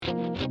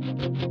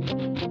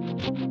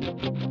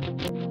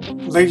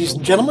Ladies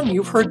and gentlemen,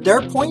 you've heard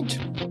their point.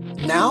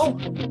 Now,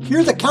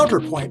 hear the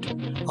counterpoint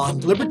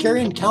on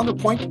Libertarian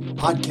Counterpoint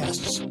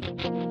podcasts.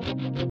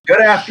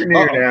 Good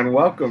afternoon and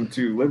welcome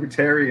to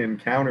Libertarian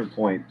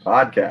Counterpoint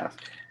podcast.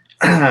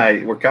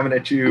 We're coming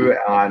at you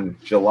on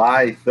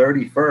July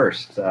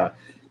 31st,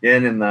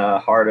 in the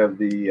heart of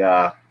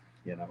the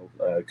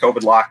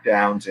COVID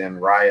lockdowns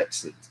and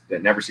riots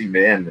that never seem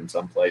to end in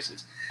some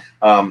places.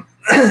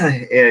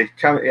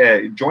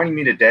 Joining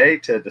me today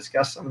to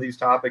discuss some of these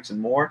topics and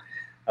more,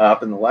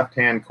 up in the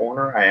left-hand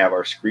corner, I have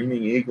our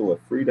screaming eagle of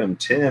freedom,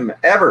 Tim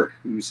Everett,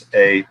 who's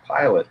a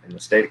pilot in the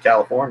state of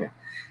California.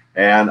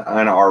 And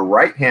on our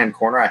right-hand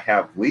corner, I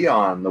have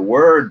Leon, the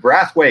word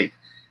Brathwaite,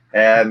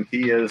 and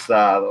he is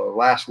the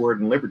last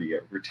word in liberty,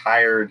 a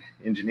retired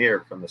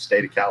engineer from the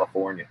state of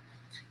California.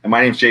 And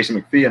my name is Jason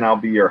McPhee, and I'll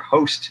be your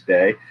host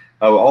today.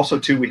 Also,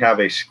 too, we have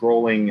a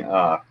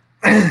scrolling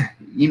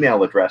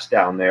email address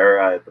down there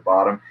at the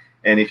bottom.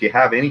 And if you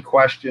have any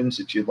questions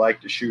that you'd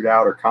like to shoot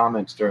out or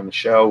comments during the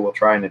show, we'll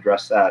try and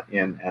address that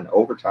in an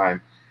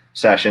overtime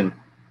session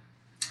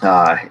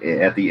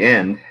at the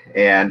end.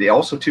 And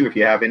also, too, if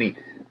you have any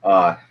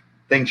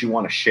things you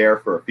want to share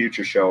for a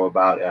future show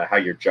about how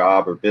your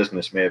job or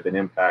business may have been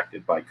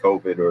impacted by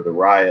COVID or the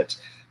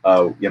riots,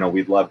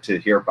 we'd love to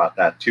hear about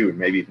that, too, and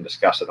maybe even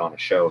discuss it on a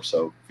show.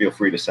 So feel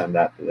free to send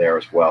that to there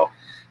as well.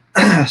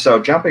 So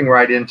jumping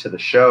right into the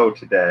show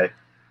today,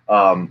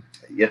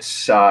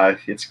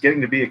 it's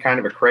getting to be a kind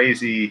of a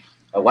crazy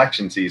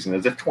election season,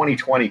 as if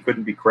 2020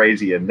 couldn't be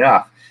crazy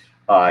enough,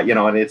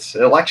 and it's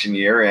election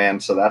year.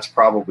 And so that's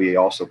probably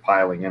also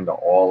piling into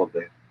all of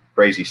the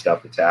crazy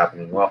stuff that's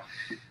happening. Well,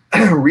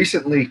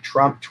 recently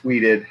Trump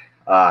tweeted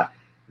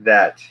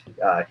that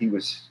he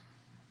was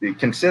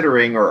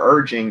considering or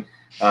urging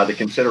the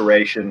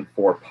consideration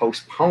for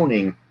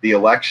postponing the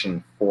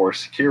election for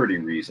security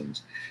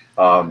reasons.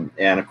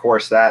 And of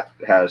course, that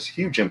has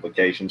huge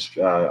implications.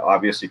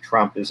 Obviously,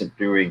 Trump isn't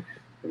doing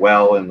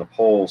well in the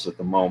polls at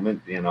the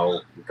moment,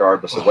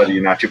 regardless of whether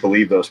or not you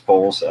believe those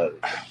polls. The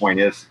point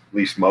is, at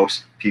least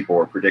most people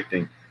are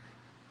predicting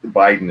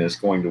Biden is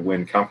going to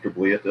win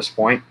comfortably at this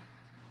point.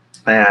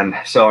 And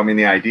so,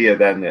 the idea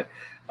then that,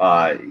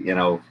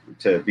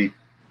 to be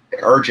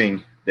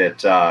urging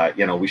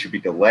that, we should be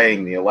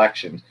delaying the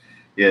election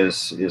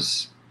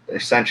is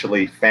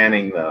essentially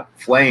fanning the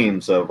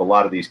flames of a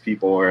lot of these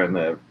people who are in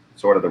the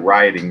sort of the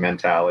rioting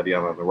mentality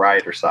on the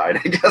rioter side,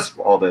 I guess, of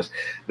all this,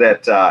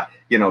 that,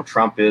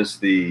 Trump is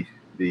the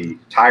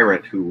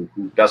tyrant who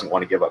doesn't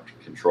want to give up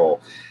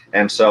control.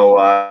 And so,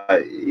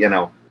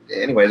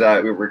 anyways,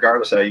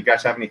 regardless, you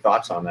guys have any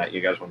thoughts on that?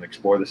 You guys want to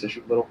explore this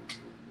issue a little?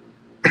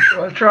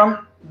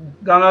 Well,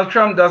 Donald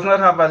Trump does not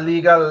have a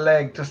legal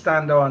leg to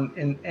stand on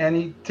in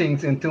any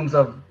things in terms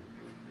of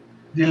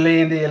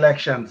delaying the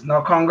elections.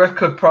 Now, Congress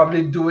could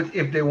probably do it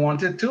if they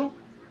wanted to,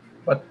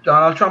 but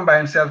Donald Trump by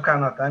himself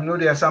cannot. I know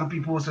there are some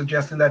people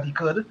suggesting that he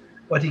could,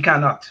 but he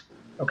cannot.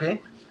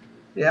 Okay.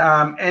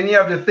 Any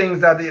of the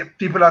things that the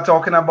people are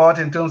talking about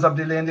in terms of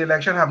delaying the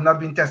election have not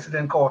been tested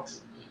in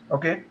courts.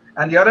 Okay.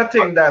 And the other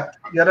thing that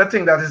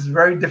is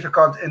very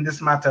difficult in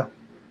this matter,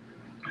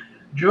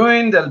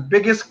 during the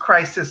biggest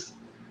crisis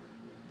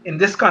in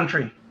this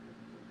country,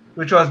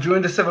 which was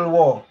during the Civil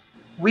War,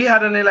 we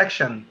had an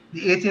election, the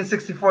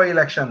 1864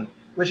 election,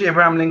 which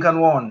Abraham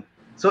Lincoln won.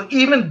 So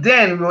even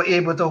then, we were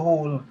able to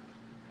hold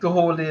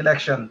the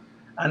election.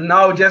 And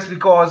now, just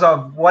because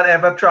of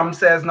whatever Trump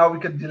says, now we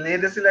could delay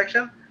this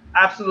election?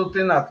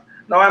 Absolutely not.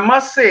 Now, I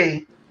must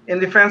say, in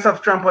defense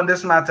of Trump on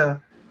this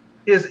matter,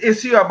 his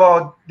issue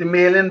about the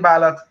mail-in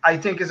ballot, I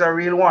think, is a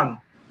real one.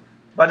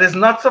 But it's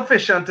not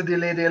sufficient to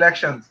delay the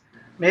elections.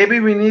 Maybe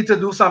we need to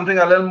do something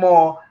a little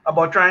more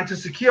about trying to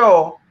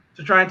secure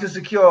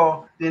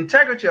the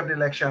integrity of the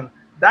election.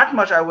 That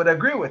much I would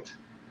agree with.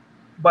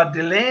 But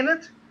delaying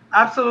it?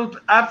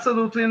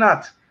 Absolutely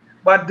not.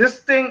 But this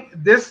thing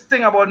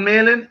about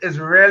mail-in is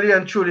really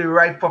and truly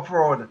ripe for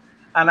fraud.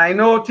 And I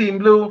know Team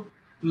Blue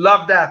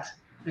love that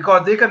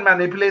because they can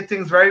manipulate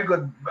things very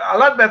good, a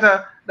lot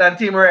better than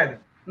Team Red.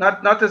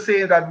 Not to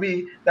say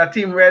that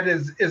Team Red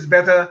is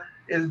better,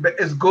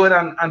 is good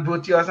and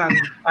virtuous,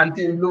 and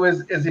Team Blue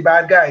is the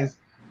bad guys.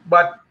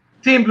 But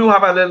Team Blue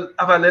have a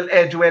little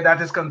edge where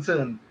that is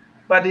concerned.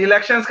 But the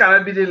elections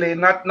cannot be delayed,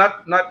 not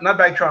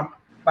by Trump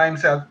by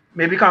himself.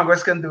 Maybe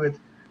Congress can do it.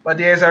 But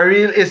there's a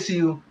real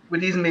issue with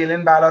these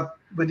mail-in ballots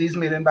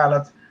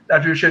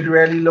that we should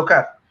really look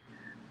at.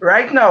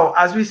 Right now,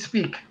 as we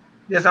speak,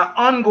 there's an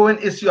ongoing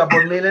issue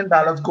about mail-in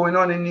ballots going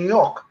on in New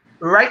York.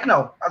 Right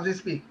now, as we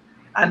speak.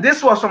 And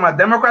this was from a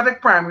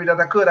Democratic primary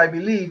that occurred, I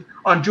believe,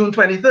 on June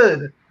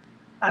 23rd.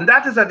 And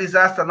that is a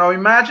disaster. Now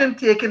imagine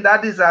taking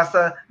that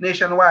disaster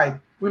nationwide.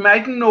 We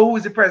mightn't know who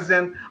is the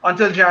president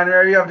until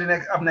January of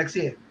next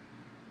year.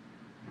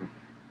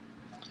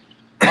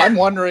 I'm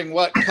wondering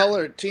what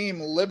color Team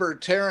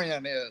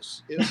Libertarian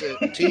is. Is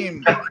it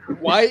Team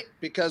White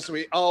because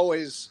we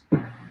always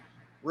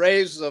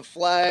raise the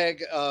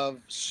flag of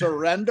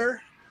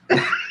surrender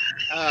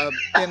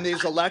in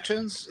these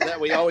elections that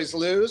we always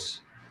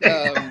lose?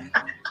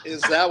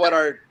 Is that what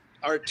our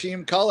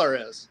team color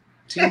is?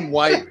 Team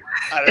white?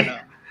 I don't know.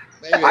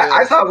 Maybe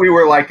I thought we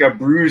were like a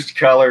bruised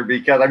color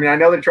because, I mean, I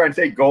know they're trying to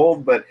say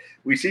gold, but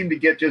we seem to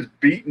get just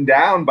beaten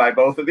down by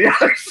both of the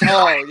others.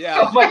 Oh,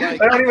 yeah. Like, they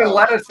don't even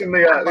let us in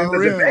the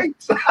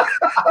debates.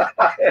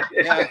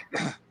 Yeah.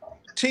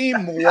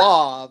 Team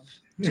Mauve.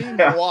 Team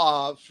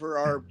Mauve for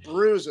our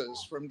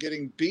bruises from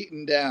getting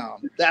beaten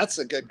down. That's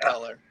a good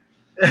color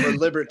for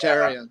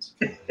libertarians.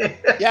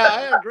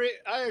 Yeah,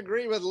 I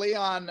agree with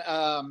Leon,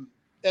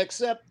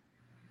 except,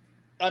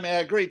 I mean,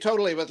 I agree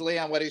totally with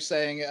Leon what he's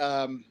saying.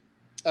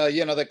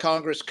 The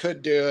Congress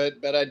could do it,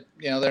 but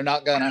they're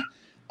not gonna,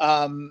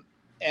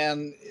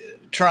 and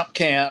Trump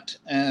can't.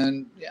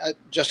 And I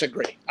just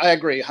agree. I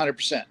agree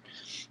 100%.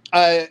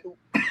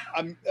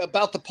 I'm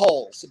about the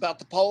polls, about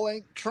the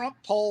polling. Trump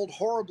polled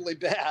horribly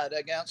bad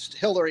against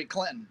Hillary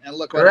Clinton, and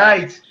look what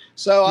happened.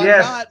 So I'm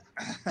not.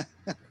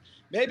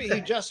 Maybe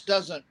he just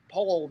doesn't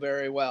poll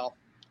very well,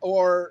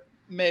 or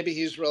maybe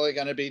he's really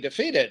going to be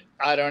defeated.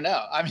 I don't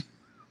know. I mean,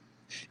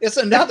 it's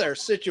another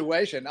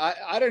situation.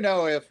 I don't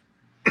know if.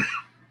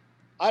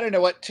 I don't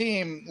know what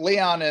team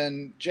Leon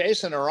and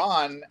Jason are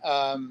on,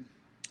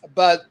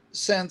 but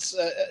since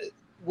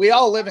we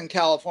all live in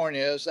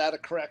California, is that a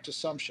correct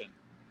assumption?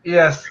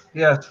 Yes.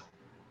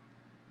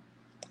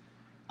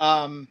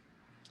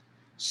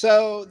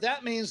 So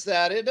that means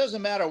that it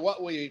doesn't matter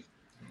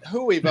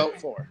who we vote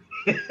for.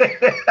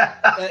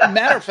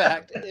 Matter of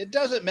fact, it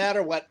doesn't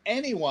matter what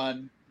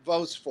anyone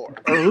votes for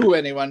or who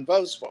anyone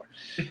votes for,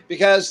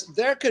 because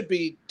there could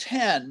be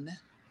 10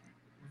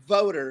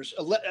 voters,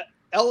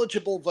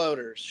 eligible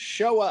voters,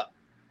 show up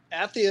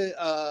at the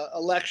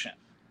election,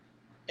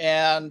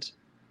 and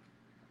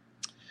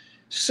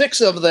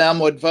 6 of them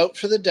would vote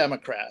for the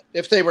Democrat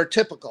if they were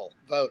typical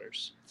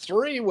voters.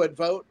 3 would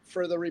vote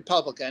for the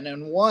Republican,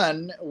 and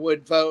 1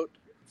 would vote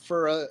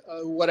for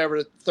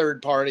whatever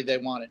third party they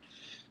wanted.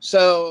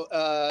 So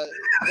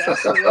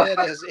that's the way it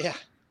is. Yeah.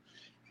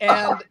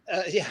 And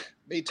yeah,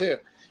 me too.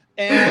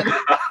 And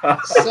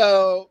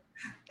so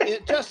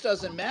it just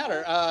doesn't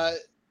matter.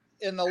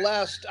 In the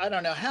last, I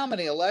don't know how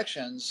many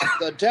elections,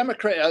 the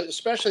Democrat,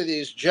 especially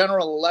these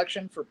general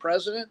election for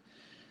president,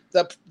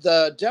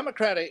 the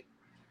Democratic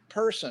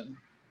person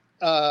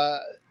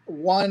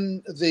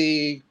won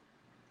the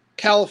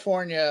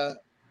California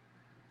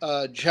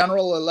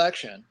general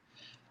election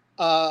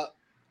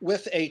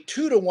with a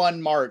 2-to-1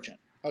 margin.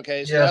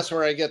 Okay, so that's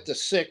where I get the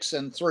 6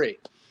 and 3.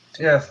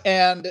 Yes,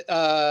 and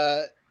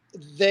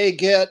they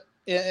get.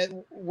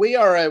 We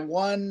are a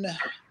one.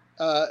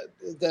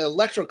 The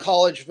electoral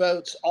college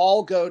votes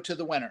all go to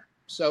the winner,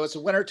 so it's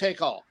a winner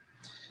take all.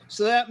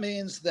 So that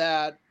means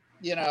that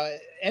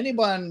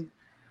anyone,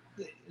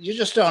 you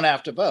just don't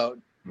have to vote.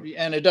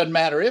 And it doesn't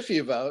matter if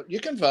you vote. You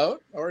can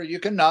vote, or you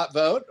can not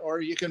vote,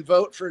 or you can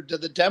vote for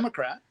the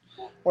Democrat,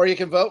 or you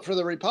can vote for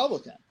the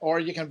Republican, or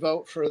you can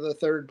vote for the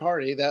third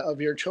party of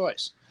your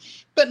choice.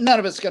 But none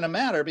of it's going to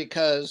matter,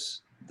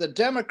 because the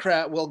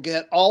Democrat will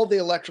get all the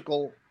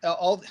electrical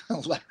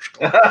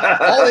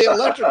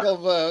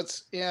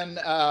votes in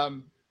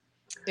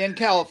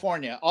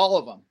California, all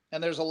of them,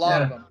 and there's a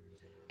lot of them,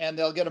 and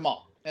they'll get them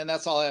all. And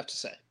that's all I have to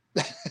say.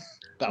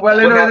 Well,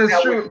 it is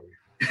true.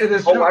 It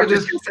is true. I was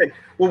just going to say,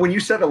 well, when you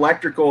said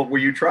electrical, were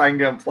you trying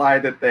to imply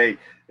that they,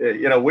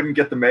 wouldn't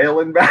get the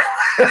mail-in ballot?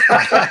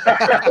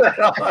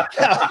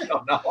 I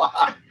don't know.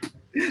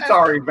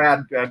 Sorry,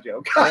 bad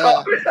joke.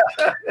 Go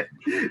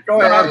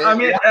ahead. I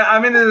mean,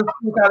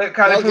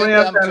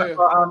 California.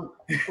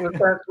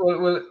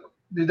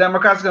 The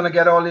Democrats going to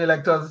get all the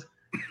electors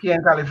here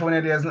in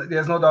California.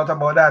 There's no doubt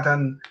about that.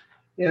 And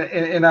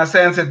in a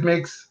sense, it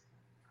makes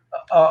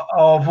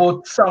our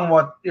vote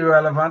somewhat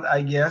irrelevant,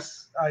 I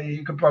guess.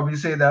 You could probably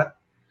say that.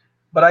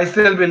 But I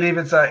still believe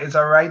it's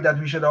a right that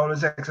we should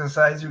always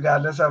exercise,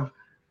 regardless of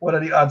what are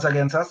the odds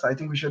against us. I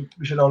think we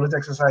should always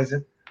exercise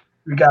it,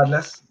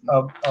 regardless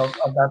of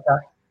that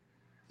fact.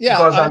 Yeah,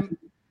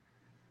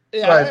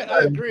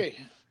 I agree.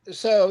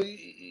 So,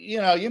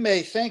 you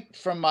may think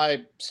from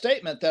my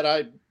statement that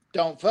I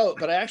don't vote,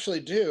 but I actually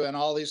do in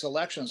all these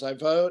elections. I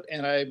vote,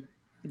 and I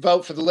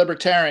vote for the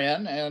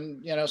Libertarian,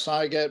 and so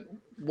I get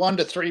 1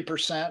 to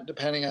 3%,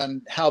 depending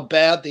on how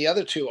bad the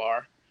other 2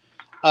 are.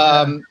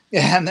 And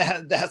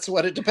that's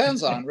what it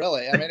depends on,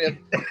 really. I mean,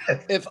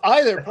 if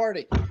either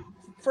party,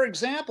 for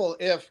example,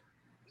 if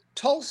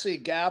Tulsi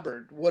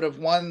Gabbard would have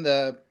won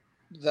the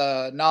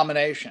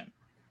nomination,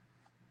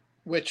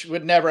 which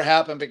would never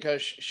happen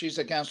because she's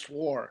against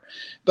war,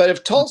 but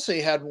if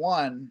Tulsi had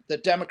won the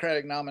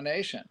Democratic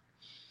nomination,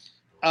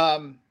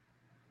 that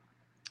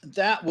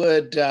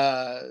would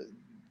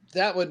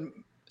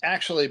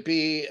actually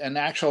be an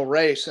actual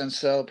race, and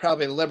so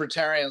probably a lot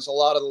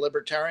of the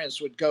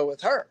libertarians would go with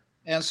her.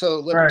 And so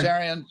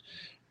libertarian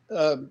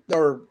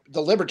or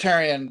the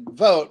libertarian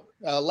vote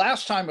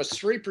last time was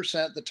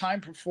 3%. The time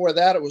before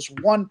that, it was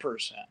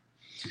 1%.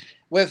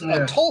 With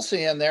a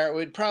Tulsi in there, it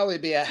would probably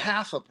be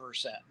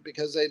 0.5%,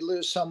 because they'd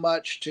lose so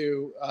much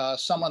to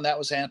someone that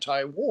was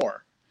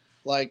anti-war,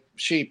 like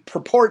she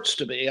purports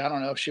to be. I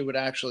don't know if she would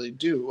actually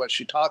do what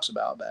she talks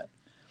about, but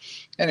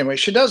anyway,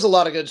 she does a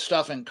lot of good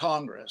stuff in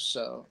Congress,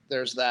 so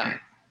there's that.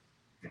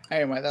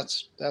 Anyway,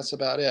 that's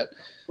about it.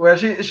 Well,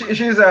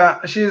 she's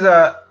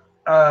a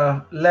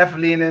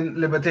left-leaning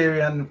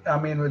libertarian. I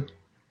mean, with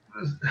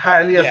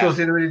highly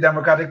associated with the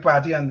Democratic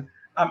Party, and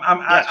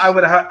Yes. I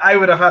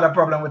would have had a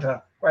problem with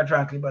her, quite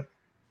frankly. But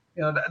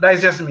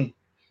that's just me.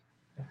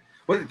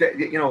 Well,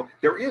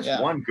 there is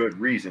one good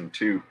reason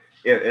to.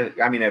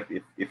 I mean,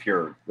 if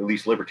you're at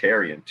least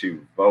libertarian,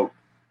 to vote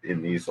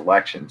in these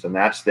elections, and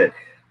that's that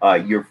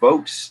your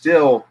vote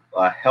still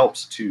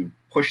helps to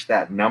push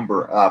that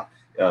number up,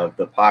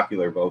 the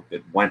popular vote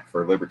that went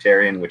for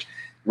libertarian, which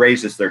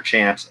raises their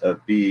chance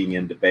of being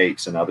in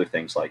debates and other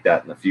things like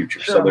that in the future.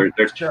 Sure, So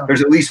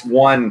there's at least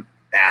one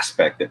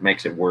aspect that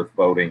makes it worth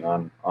voting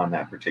on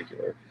that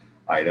particular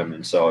item.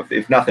 And so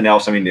if nothing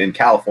else, I mean, in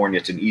California,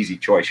 it's an easy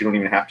choice. You don't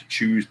even have to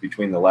choose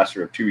between the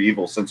lesser of two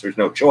evils, since there's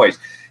no choice.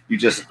 You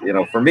just,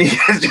 for me,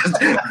 it's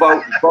just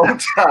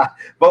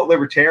vote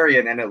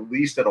libertarian, and at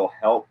least it'll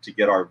help to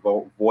get our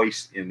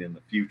voice in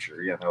the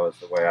future, is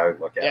the way I would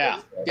look at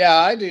it. So. Yeah,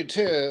 I do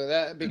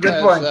too.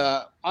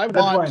 Because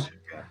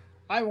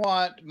I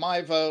want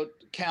my vote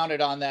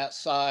counted on that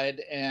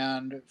side,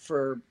 and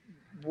for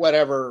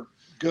whatever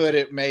good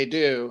it may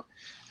do,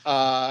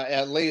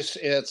 at least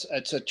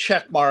it's a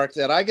check mark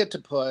that I get to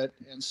put,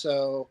 and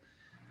so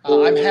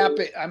I'm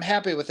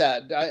happy with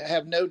that. I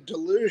have no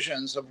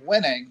delusions of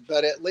winning,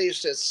 but at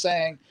least it's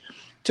saying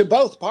to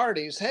both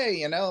parties,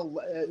 hey,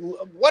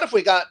 what if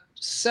we got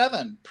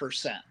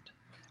 7%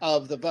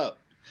 of the vote?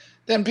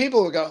 Then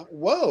people will go,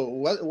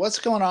 whoa, what's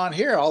going on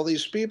here? All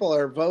these people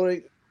are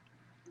voting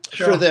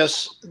for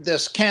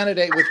this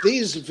candidate with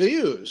these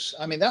views.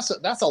 I mean, that's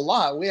a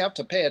lot. We have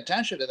to pay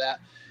attention to that.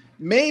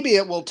 Maybe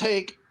it will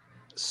take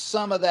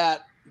some of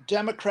that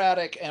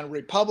Democratic and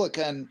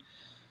Republican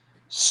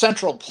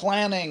central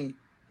planning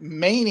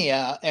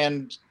mania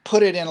and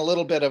put it in a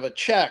little bit of a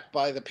check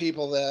by the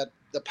people that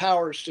the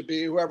powers to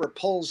be, whoever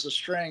pulls the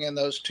string in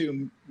those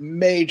two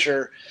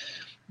major,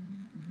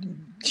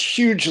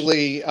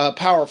 hugely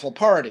powerful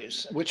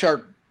parties, which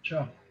are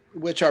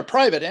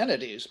private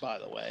entities, by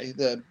the way.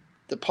 The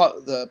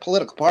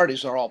political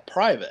parties are all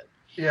private.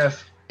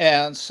 Yes.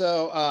 And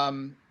so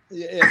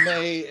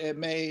it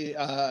may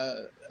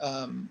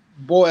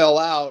boil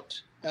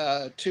out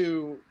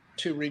to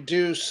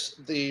reduce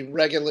the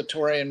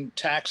regulatory and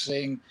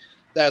taxing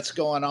that's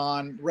going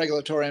on,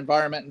 regulatory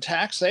environment and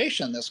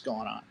taxation that's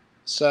going on.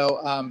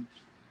 So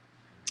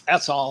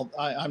that's all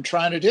I'm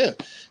trying to do.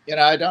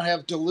 I don't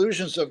have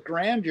delusions of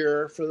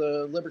grandeur for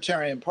the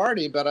Libertarian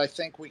Party, but I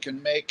think we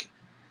can make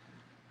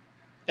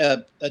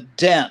a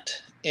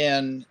dent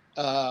in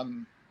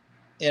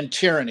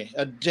tyranny.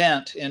 A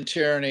dent in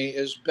tyranny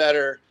is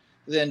better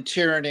than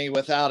tyranny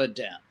without a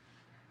dent.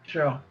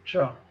 Sure.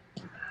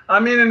 I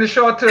mean, in the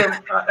short term,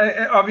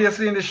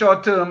 obviously, in the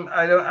short term,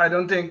 I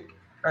don't think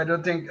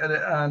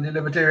the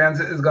Libertarians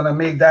is going to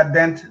make that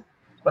dent,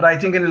 but I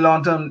think in the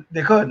long term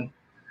they could,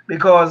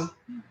 because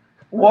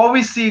what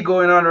we see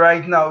going on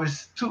right now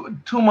is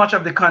too much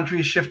of the country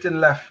is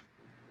shifting left,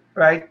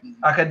 right?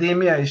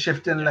 Academia is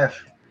shifting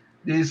left.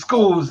 The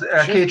schools,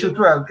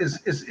 K-12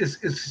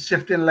 is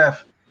shifting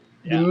left.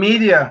 The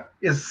media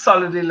is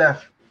solidly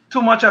left.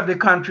 Too much of the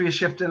country is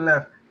shifting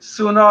left.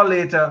 Sooner or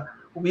later,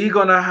 we're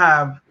going to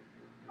have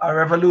a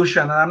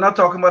revolution. And I'm not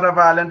talking about a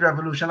violent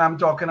revolution. I'm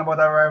talking about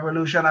a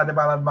revolution at the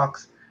ballot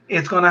box.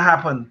 It's going to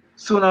happen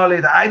sooner or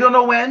later. I don't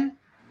know when,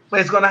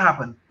 but it's going to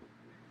happen.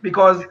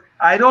 Because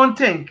I don't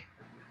think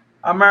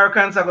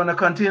Americans are going to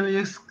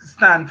continue to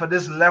stand for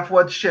this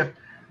leftward shift,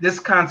 this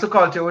cancel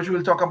culture, which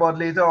we'll talk about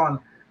later on.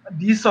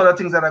 These sort of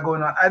things that are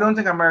going on. I don't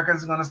think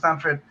Americans are going to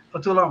stand for it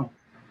for too long.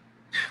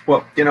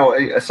 Well,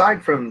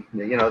 aside from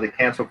the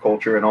cancel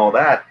culture and all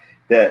that,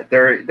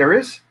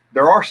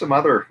 there are some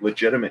other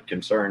legitimate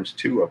concerns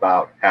too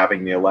about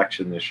having the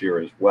election this year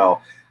as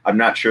well. I'm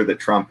not sure that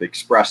Trump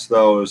expressed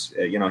those.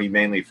 He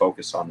mainly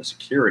focused on the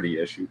security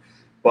issue,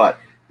 but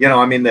the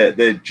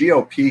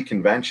GOP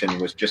convention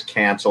was just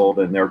canceled,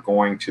 and they're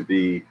going to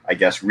be, I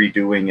guess,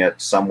 redoing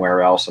it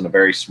somewhere else in a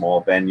very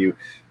small venue.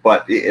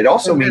 But it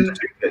also means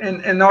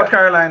in North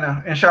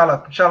Carolina, in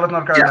Charlotte,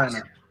 North Carolina.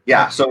 Yes.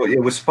 Yeah, so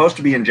it was supposed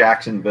to be in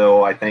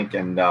Jacksonville, I think,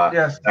 and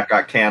that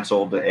got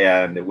canceled,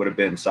 and it would have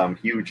been some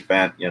huge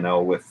event,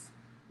 with,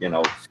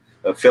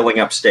 filling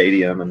up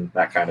stadium and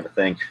that kind of a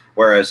thing.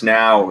 Whereas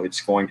now it's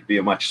going to be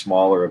a much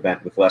smaller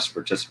event with less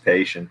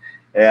participation.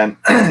 And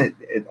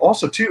it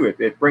also, too,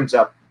 it brings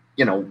up,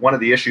 one of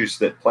the issues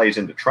that plays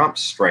into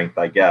Trump's strength,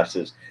 I guess,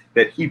 is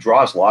that he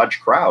draws large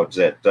crowds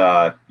at,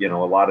 a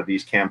lot of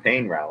these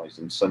campaign rallies.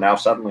 And so now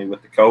suddenly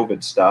with the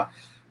COVID stuff,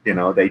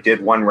 they did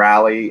one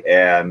rally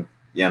and,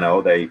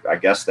 I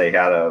guess they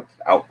had a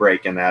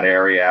outbreak in that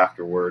area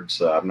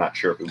afterwards. I'm not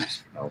sure if it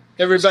was,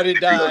 everybody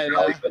died.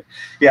 Rally, but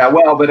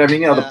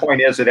the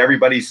point is that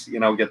everybody's,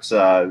 gets,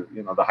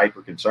 the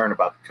hyper concern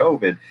about the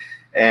COVID.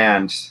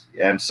 And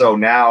so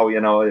now,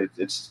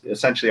 it's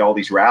essentially all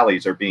these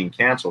rallies are being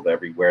canceled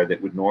everywhere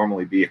that would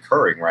normally be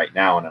occurring right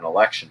now in an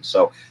election.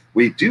 So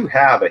we do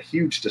have a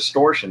huge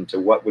distortion to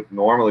what would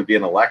normally be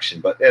an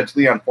election. But as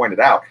Leon pointed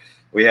out,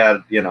 we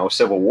had,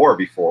 civil war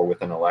before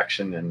with an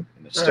election, and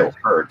it still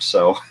occurred.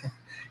 So,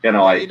 you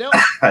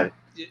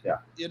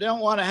don't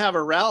want to have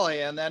a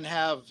rally and then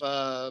have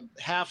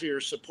half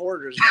your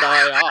supporters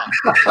die off.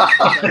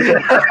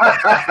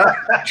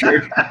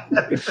 True.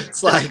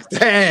 It's like,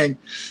 dang,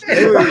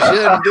 maybe we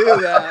shouldn't do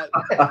that.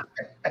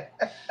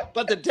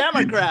 But the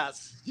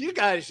Democrats, you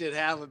guys should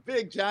have a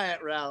big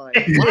giant rally.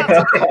 Lots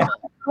of people,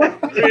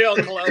 real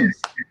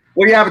close.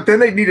 Well, yeah, but then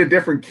they need a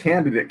different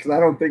candidate, because I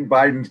don't think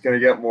Biden's going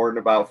to get more than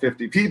about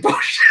 50 people.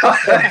 This is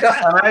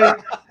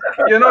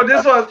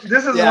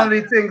one of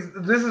the things.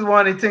 This is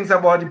one of the things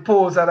about the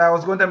polls that I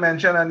was going to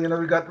mention, and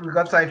we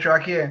got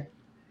sidetracked here.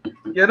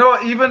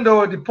 Even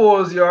though the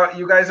polls,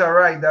 you guys are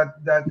right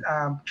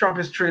that Trump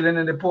is trailing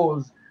in the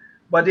polls,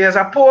 but there's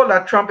a poll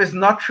that Trump is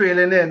not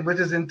trailing in, which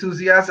is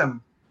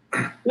enthusiasm.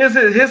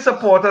 His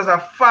supporters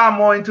are far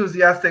more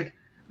enthusiastic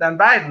than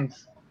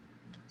Biden's.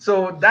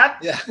 So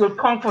that will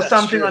count for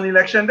something true. On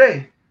election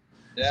day.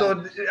 Yeah.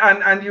 So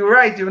and you're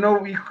right,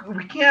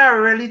 we can't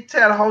really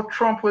tell how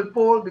Trump will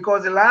poll,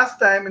 because the last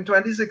time in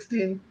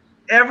 2016,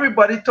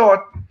 everybody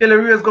thought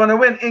Hillary was going to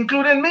win,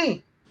 including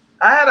me.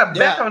 I had a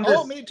bet on this.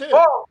 Oh, me too.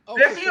 Oh,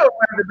 yes, you had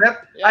the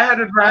bet. Yeah. I had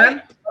it,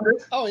 Brian. On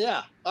this. Oh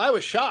yeah, I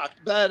was shocked,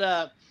 but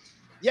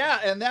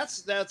and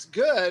that's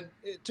good.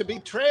 To be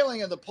trailing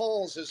in the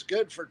polls is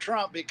good for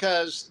Trump,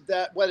 because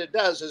what it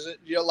does is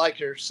like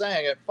you're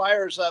saying, it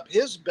fires up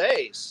his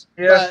base.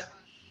 Yes. But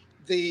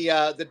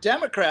the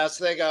Democrats,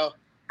 they go,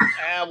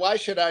 why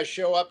should I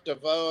show up to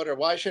vote, or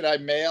why should I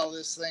mail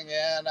this thing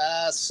in?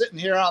 Sitting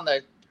here on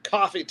the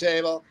coffee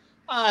table,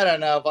 I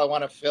don't know if I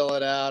want to fill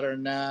it out or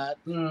not.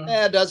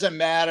 It doesn't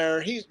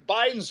matter.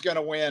 Biden's going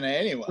to win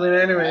anyway.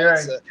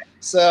 Right?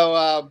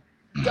 So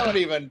don't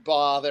even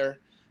bother.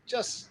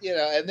 Just,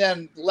 and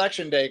then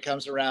election day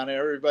comes around and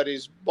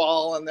everybody's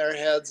bawling their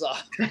heads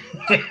off.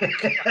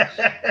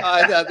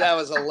 I thought that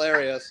was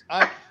hilarious.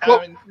 I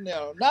mean,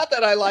 not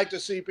that I like to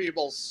see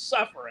people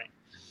suffering,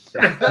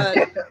 but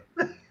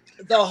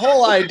the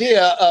whole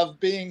idea of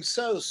being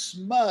so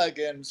smug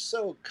and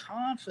so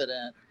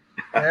confident,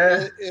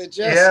 it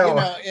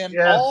just, in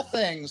all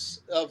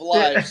things of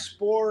life,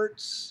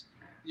 sports,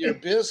 your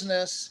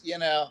business,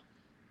 no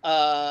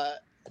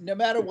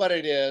matter what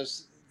it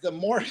is, the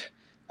more...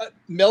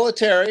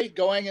 military,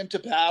 going into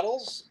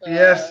battles.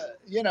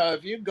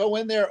 If you go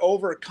in there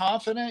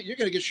overconfident, you're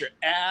going to get your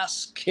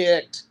ass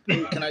kicked.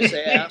 Can I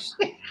say ass?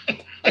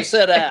 I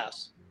said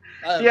ass.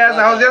 Yes,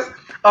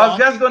 I was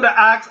just going to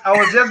ask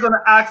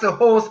the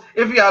host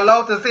if you're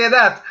allowed to say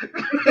that.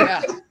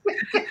 Yeah.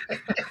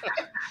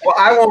 Well,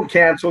 I won't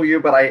cancel you,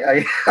 but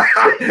I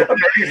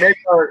maybe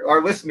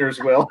our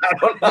listeners will. I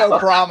don't know. No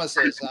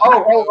promises.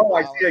 Oh!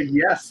 I see a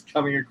yes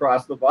coming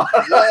across the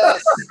bottom.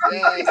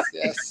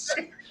 Yes.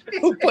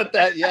 Who put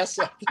that yes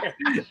up there?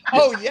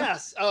 Oh,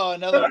 yes. Oh,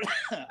 another.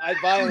 I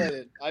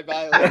violated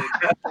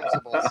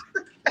principles.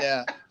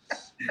 Yeah.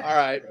 All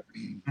right.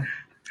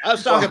 I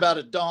was talking about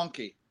a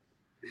donkey.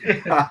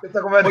 It's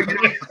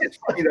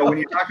funny, when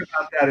you talk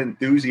about that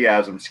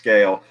enthusiasm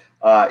scale,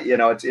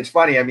 it's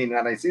funny. I mean,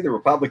 when I see the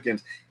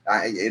Republicans,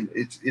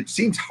 it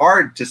seems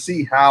hard to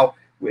see how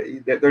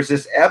there's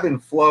this ebb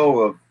and flow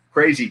of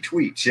crazy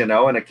tweets,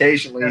 and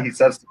occasionally he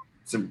says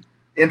some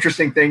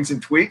interesting things in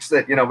tweets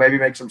that maybe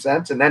make some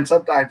sense, and then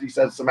sometimes he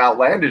says some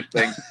outlandish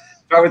things.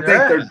 So I would think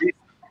there'd be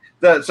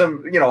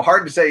some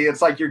hard to say.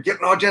 It's like you're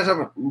getting all just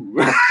you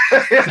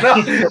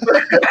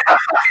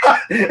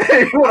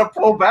want to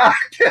pull back.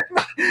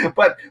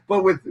 but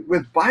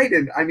with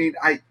Biden, I mean,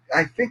 I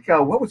think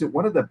what was it?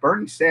 One of the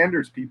Bernie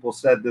Sanders people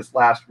said this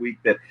last week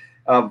that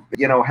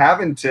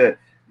having to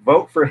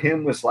vote for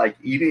him was like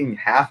eating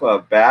half a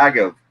bag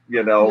of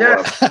one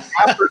of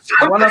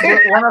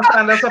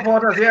Sanders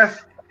supporters.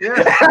 Yes.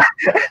 Yeah.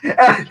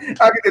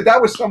 I mean, that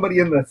was somebody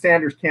in the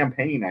Sanders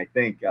campaign, I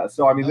think.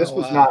 So I mean, this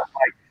was not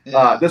like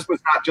this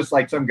was not just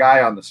like some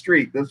guy on the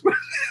street. This was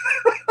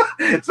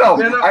so.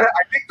 I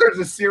think there's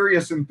a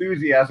serious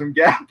enthusiasm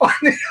gap on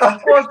it.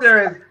 Of course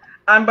there is,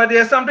 but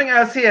there's something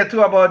else here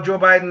too about Joe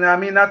Biden.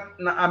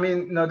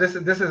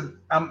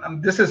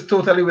 This is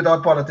totally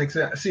without politics.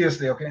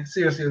 Seriously, okay,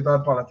 seriously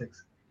without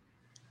politics.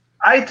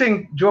 I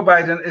think Joe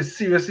Biden is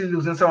seriously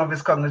losing some of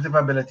his cognitive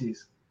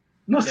abilities.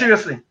 No,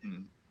 seriously.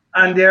 Mm-hmm.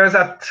 And there is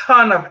a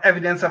ton of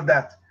evidence of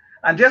that.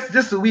 And just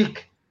this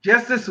week, Joe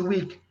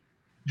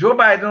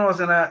Biden was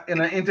in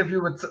an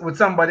interview with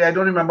somebody, I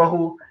don't remember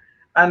who,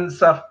 and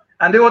stuff,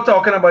 and they were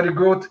talking about the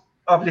growth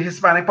of the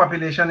Hispanic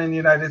population in the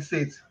United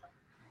States.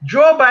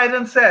 Joe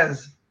Biden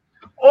says,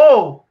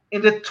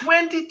 in the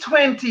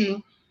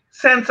 2020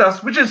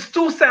 census, which is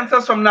 2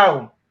 census from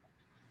now.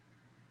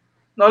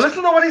 Now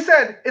listen to what he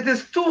said. It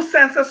is 2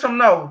 census from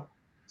now.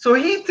 So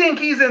he think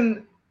he's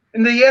in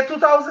the year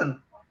 2000.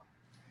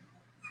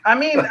 I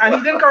mean, and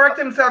he didn't correct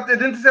himself. They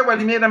didn't say, well,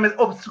 he made a mistake.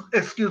 Oh,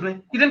 excuse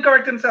me. He didn't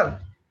correct himself.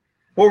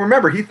 Well,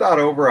 remember, he thought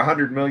over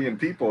 100 million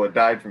people had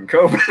died from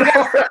COVID.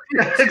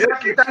 Yes,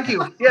 exactly. Thank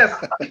you. Yes.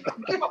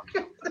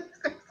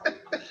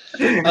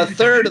 A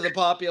third of the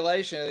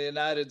population of the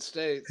United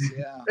States.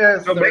 Yeah.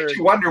 Yes. So it makes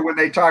you wonder when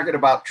they're talking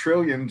about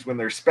trillions when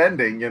they're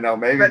spending,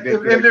 maybe But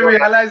if they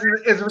realize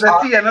it's with a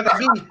T and not a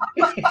B.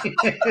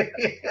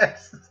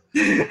 Yes.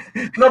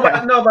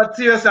 No, but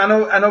seriously,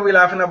 I know we're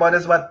laughing about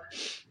this, but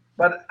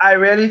I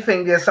really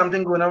think there's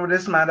something going on with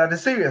this man that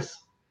is serious.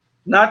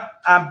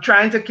 I'm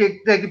trying to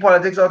take the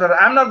politics out of it.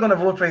 I'm not going to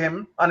vote for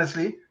him,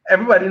 honestly.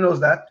 Everybody knows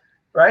that,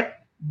 right?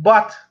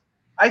 But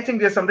I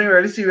think there's something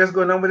really serious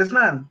going on with this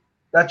man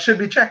that should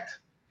be checked.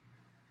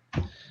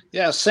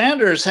 Yeah,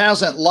 Sanders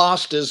hasn't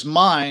lost his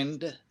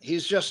mind.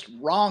 He's just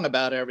wrong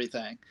about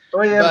everything.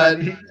 Oh yeah,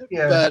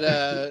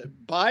 but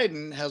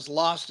Biden has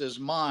lost his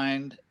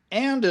mind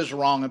and is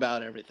wrong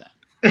about everything.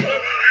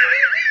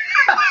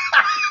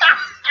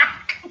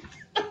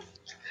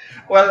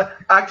 Well,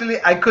 actually,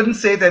 I couldn't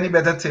say it any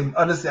better, Tim.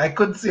 Honestly, I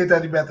couldn't say it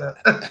any better.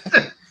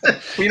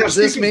 Does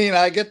this mean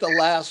I get the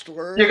last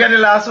word? You get the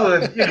last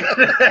word.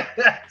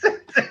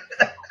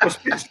 Well,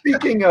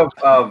 speaking of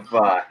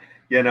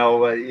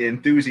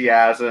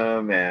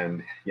enthusiasm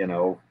and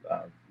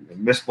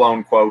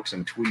misblown quotes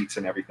and tweets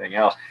and everything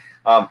else,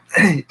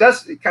 it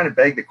does kind of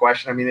beg the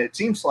question. I mean, it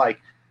seems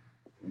like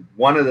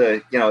one of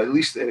the, at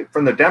least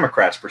from the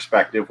Democrats'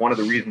 perspective, one of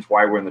the reasons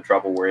why we're in the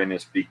trouble we're in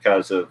is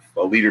because of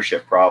a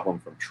leadership problem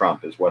from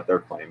Trump, is what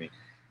they're claiming.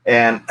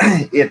 And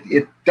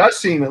it does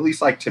seem, at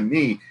least like to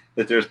me,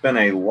 that there's been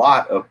a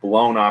lot of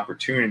blown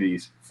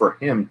opportunities for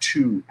him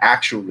to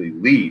actually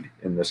lead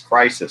in this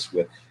crisis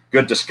with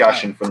good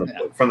discussion from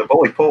the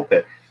bully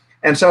pulpit.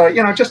 And so,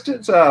 just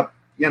as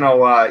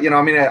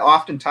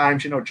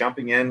oftentimes,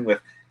 jumping in with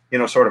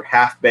sort of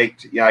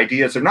half-baked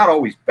ideas. They're not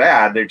always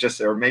bad.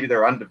 Or maybe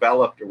they're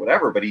undeveloped or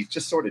whatever, but he's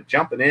just sort of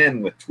jumping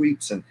in with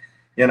tweets and,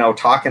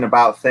 talking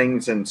about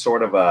things in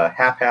sort of a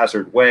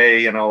haphazard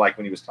way, like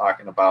when he was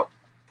talking about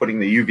putting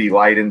the UV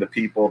light into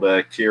people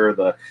to cure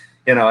the,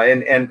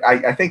 and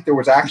I think there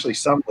was actually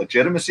some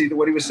legitimacy to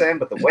what he was saying,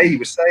 but the way he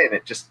was saying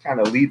it just kind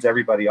of leads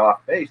everybody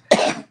off base.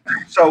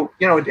 So,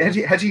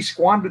 has he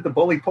squandered the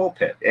bully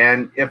pulpit?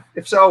 And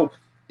if so,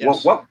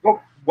 yes.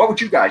 What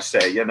would you guys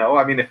say?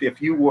 I mean, if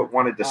you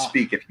wanted to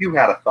speak, if you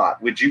had a thought,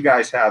 would you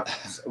guys have,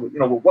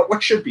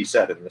 what should be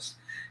said in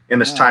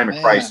this time of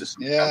crisis?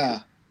 Yeah.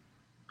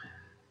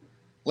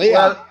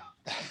 Well,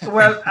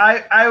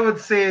 I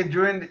would say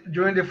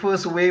during the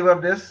first wave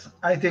of this,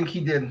 I think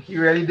he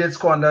really did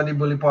squander the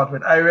bully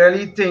pulpit. I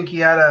really think he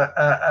had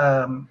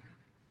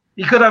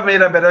he could have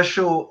made a better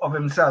show of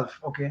himself.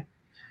 Okay.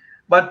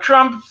 But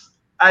Trump's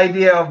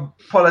idea of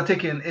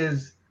politicking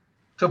is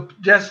to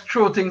just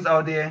throw things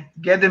out there,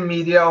 get the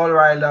media all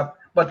riled up,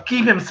 but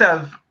keep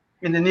himself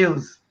in the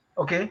news,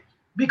 okay?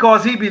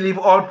 Because he believes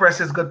all press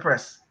is good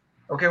press,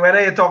 okay?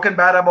 Whether you're talking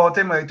bad about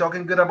him or you're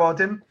talking good about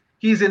him,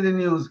 he's in the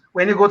news.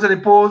 When you go to the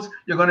polls,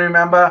 you're going to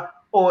remember,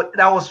 oh,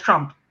 that was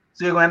Trump.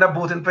 So you're going to end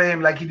up voting for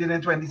him like he did in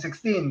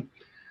 2016.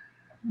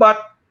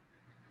 But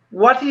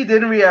what he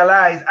didn't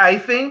realize, I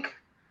think,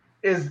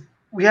 is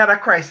we had a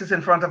crisis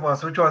in front of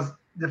us, which was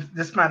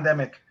this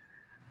pandemic.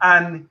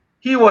 And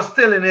he was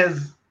still in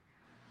his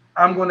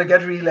I'm going to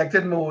get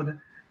reelected mode,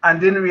 and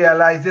didn't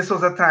realize this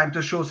was a time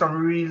to show some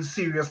real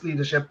serious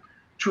leadership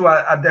through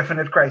a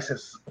definite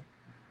crisis.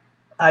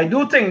 I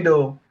do think,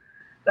 though,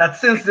 that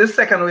since this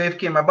second wave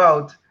came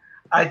about,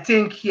 I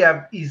think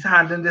he's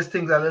handling these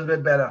things a little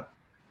bit better.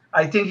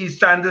 I think he's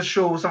trying to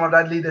show some of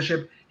that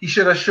leadership he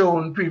should have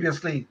shown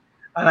previously.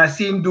 And I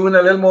see him doing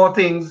a little more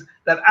things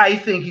that I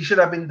think he should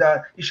have been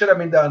done. He should have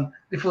been done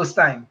the first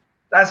time.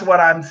 That's what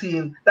I'm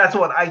seeing. That's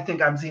what I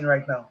think I'm seeing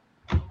right now.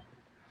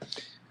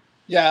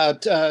 Yeah,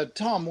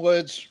 Tom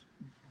Woods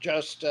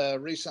just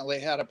recently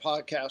had a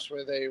podcast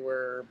where they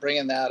were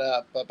bringing that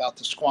up about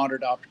the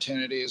squandered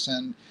opportunities,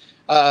 and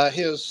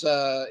his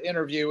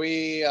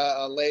interviewee,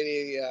 a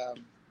lady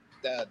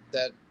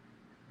that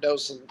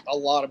knows a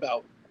lot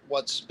about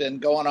what's been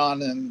going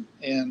on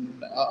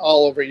in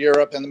all over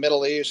Europe and the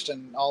Middle East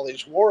and all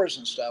these wars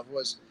and stuff,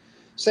 was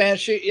saying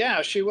she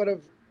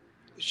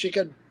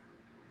could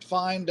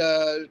find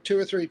 2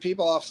 or 3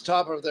 people off the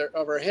top of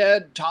her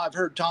head. I've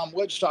heard Tom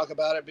Woods talk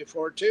about it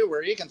before too,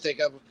 where he can think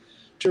of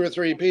 2 or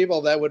 3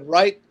 people that would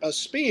write a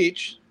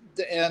speech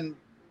and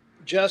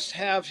just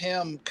have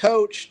him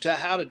coach to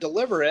how to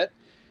deliver it,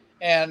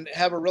 and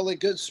have a really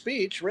good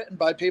speech written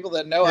by people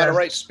that know how to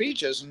write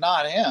speeches,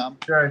 not him.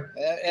 Right.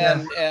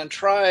 And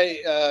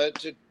try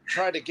to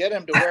get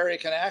him to where he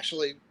can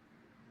actually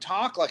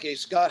talk like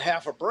he's got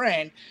half a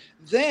brain.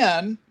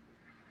 Then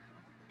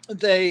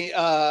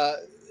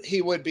he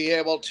would be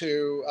able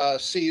to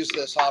seize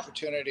this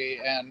opportunity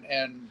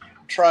and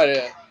try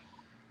to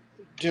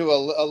do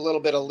a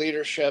little bit of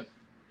leadership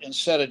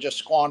instead of just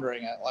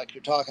squandering it like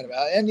you're talking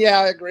about. And yeah,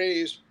 I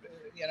agree.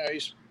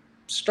 He's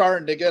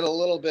starting to get a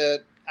little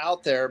bit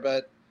out there,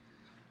 but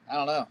I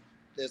don't know.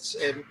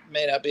 It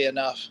may not be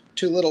enough.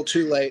 Too little,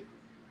 too late.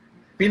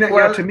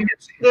 Well, to me,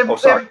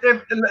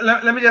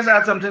 let me just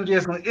add something,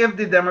 Jason. If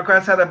the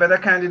Democrats had a better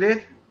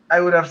candidate, I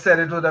would have said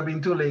it would have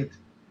been too late.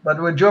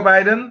 But with Joe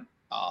Biden,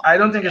 I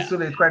don't think it's too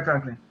late, quite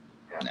frankly.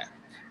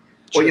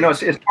 Well, you know, as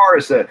far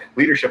as the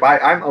leadership,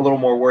 I'm a little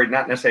more worried,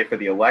 not necessarily for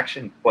the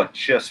election, but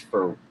just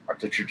for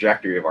the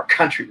trajectory of our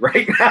country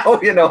right now.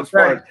 You know, as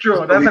far as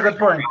true. That's a good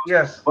point.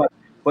 Yes.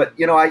 But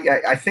you know,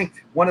 I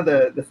think one of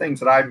the things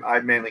that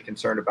I'm mainly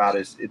concerned about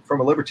is,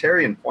 from a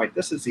libertarian point,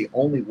 this is the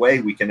only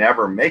way we can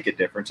ever make a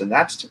difference, and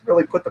that's to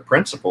really put the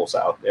principles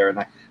out there. And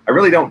I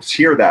really don't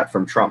hear that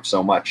from Trump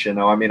so much. You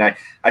know, I mean,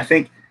 I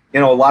think,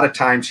 you know, a lot of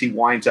times he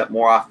winds up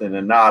more often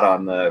than not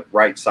on the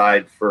right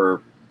side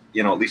for,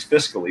 you know, at least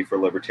fiscally for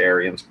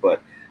libertarians,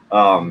 but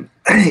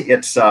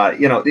it's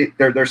you know,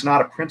 there's not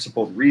a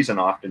principled reason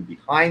often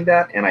behind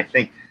that. And I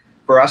think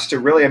for us to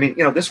really, I mean,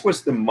 you know, this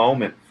was the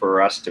moment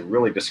for us to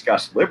really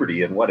discuss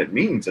liberty and what it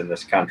means in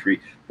this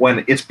country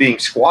when it's being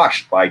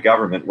squashed by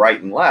government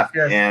right and left.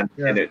 And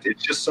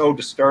it's just so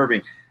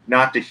disturbing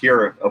not to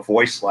hear a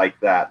voice like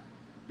that,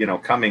 you know,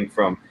 coming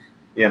from,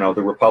 you know,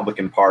 the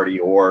Republican Party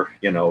or,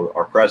 you know,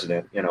 our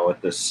president, you know,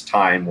 at this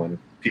time when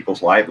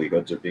people's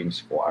livelihoods are being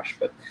squashed.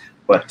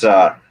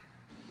 But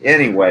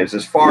anyways,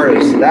 as far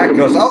as that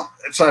goes,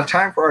 it's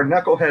time for our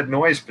Knucklehead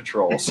Noise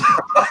Patrols.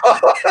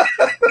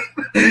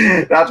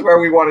 That's where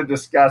we want to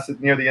discuss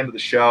it near the end of the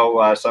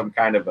show, some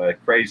kind of a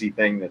crazy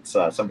thing that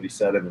somebody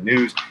said in the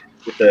news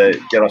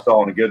to get us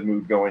all in a good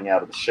mood going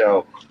out of the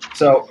show.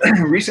 So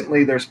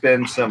recently there's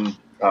been some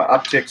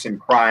upticks in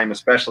crime,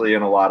 especially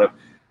in a lot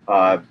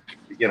of,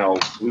 you know,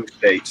 blue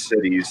state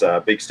cities,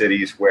 big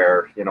cities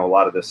where, you know, a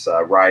lot of this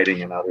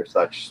rioting and other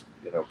such,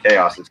 you know,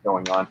 chaos is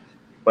going on.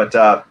 But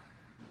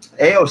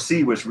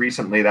AOC was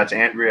recently, that's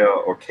Andrea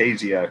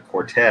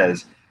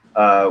Ocasio-Cortez,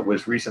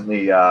 was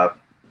recently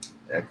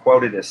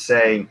quoted as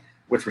saying,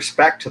 with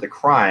respect to the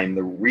crime,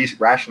 the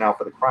rationale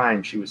for the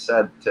crime, she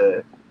said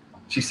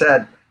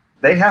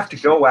they have to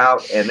go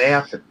out and they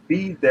have to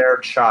feed their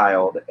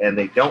child, and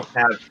they don't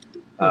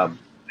have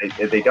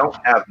they don't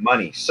have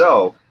money,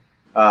 so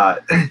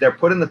they're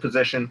put in the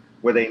position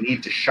where they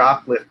need to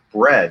shoplift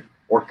bread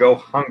or go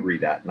hungry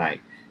that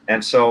night.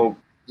 And so,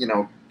 you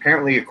know,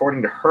 apparently,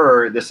 according to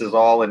her, this is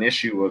all an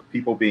issue of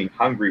people being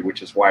hungry,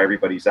 which is why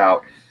everybody's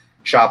out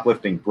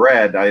shoplifting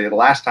bread. The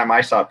last time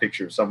I saw a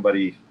picture of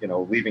somebody, you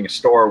know, leaving a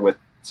store with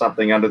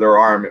something under their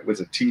arm, it was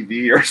a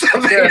TV or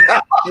something.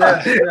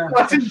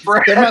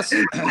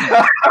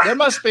 There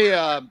must be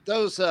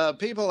those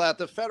people at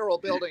the federal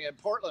building in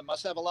Portland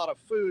must have a lot of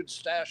food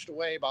stashed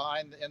away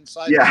behind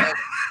inside. Yeah,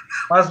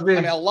 must be.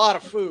 I mean, a lot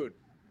of food.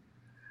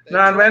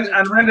 And when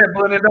they're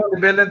burning down the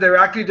building, they're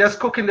actually just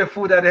cooking the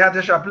food that they had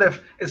to shoplift.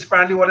 It's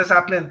apparently what is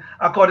happening,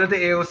 according to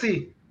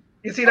AOC.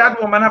 You see,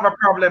 that woman have a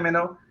problem, you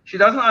know. She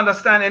doesn't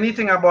understand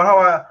anything about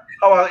how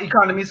our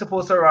economy is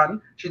supposed to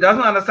run. She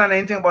doesn't understand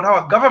anything about how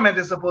our government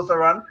is supposed to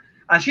run.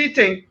 And she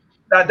thinks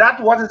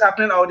that what is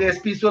happening out there is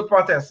peaceful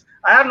protest.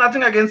 I have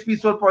nothing against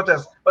peaceful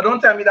protest, but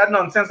don't tell me that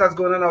nonsense that's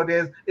going on out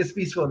there is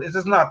peaceful. It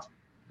is not.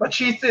 But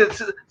she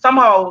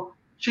somehow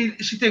she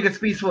thinks it's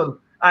peaceful.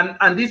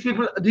 And these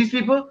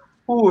people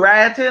who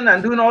rioting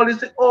and doing all this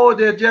thing,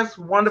 they're just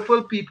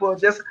wonderful people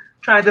just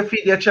trying to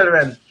feed their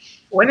children.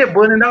 When you're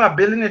burning down a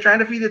building, you're trying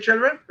to feed your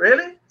children?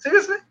 Really?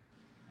 Seriously?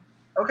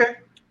 Okay.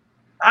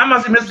 I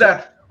must have missed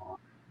that.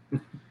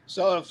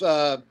 So if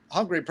a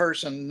hungry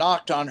person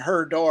knocked on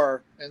her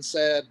door and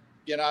said,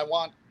 you know, I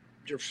want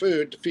your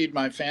food to feed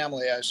my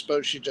family, I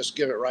suppose she'd just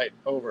give it right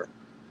over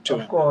to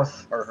him. Of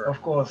course. Or her.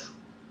 Of course.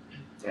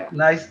 Yeah.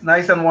 Nice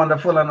and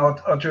wonderful and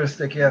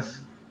altruistic,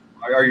 yes.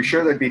 Are you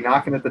sure they'd be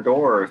knocking at the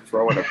door or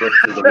throwing a brick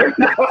through the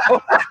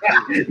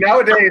window?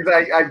 Nowadays,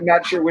 I'm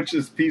not sure which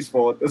is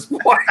peaceful at this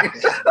point.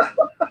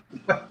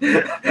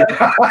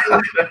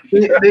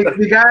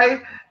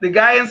 the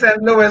guy in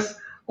St. Louis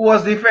who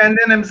was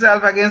defending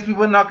himself against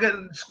people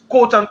knocking,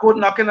 quote unquote,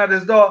 knocking at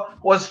his door,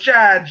 was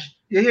charged.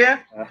 You hear?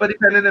 For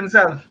defending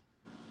himself.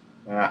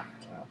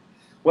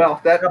 Well,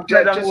 that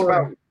just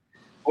about.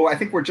 Oh, I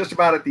think we're just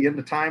about at the end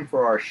of time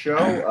for our show,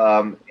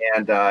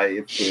 and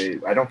I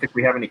don't think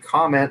we have any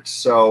comments,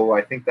 so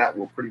I think that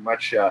will pretty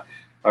much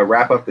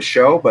wrap up the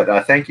show.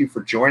 But thank you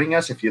for joining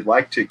us. If you'd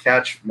like to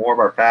catch more of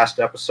our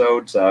past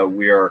episodes,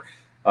 we are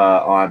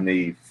on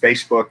the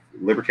Facebook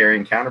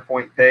Libertarian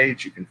Counterpoint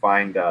page. You can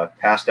find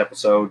past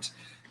episodes,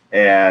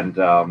 and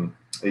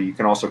you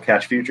can also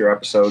catch future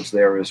episodes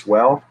there as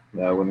well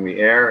when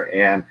we air.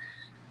 And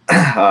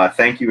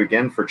thank you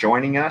again for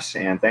joining us,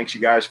 and thanks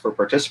you guys for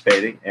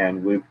participating,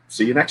 and we'll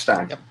see you next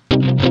time. Yep.